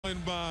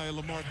joined by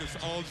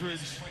LaMarcus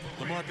Aldridge.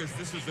 LaMarcus,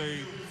 this is a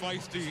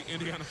feisty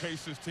Indiana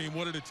Pacers team.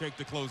 What did it take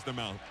to close them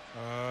out?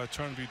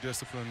 Trying to be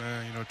disciplined,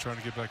 man. You know, trying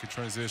to get back in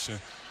transition,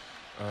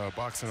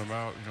 boxing them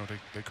out. You know,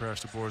 they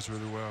crashed the boards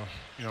really well.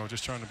 You know,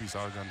 just trying to be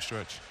solid down the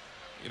stretch.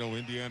 You know,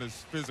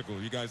 Indiana's physical.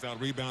 You guys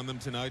out-rebound them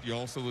tonight. You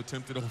also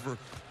attempted over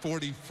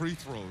 40 free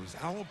throws.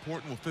 How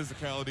important will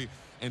physicality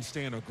and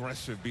staying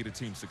aggressive be to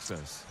team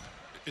success?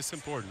 It's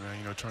important, man.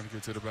 You know, trying to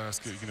get to the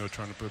basket, you know,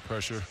 trying to put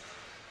pressure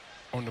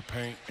on the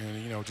paint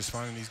and, you know, just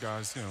finding these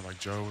guys, you know, like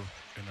Joe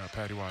and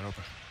Patty wide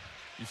open.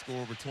 You score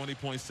over 20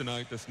 points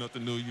tonight. That's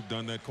nothing new. You've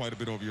done that quite a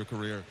bit over your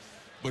career.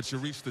 But you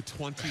reached the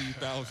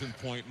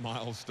 20,000-point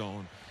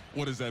milestone.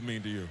 What does that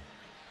mean to you?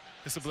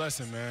 It's a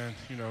blessing, man.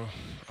 You know,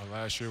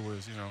 last year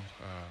was, you know,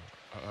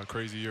 a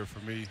crazy year for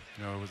me.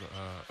 You know, it was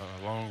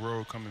a long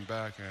road coming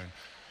back, and,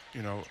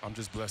 you know, I'm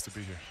just blessed to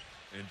be here.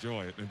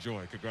 Enjoy it.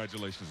 Enjoy.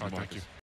 Congratulations, LaMarcus. Thank you.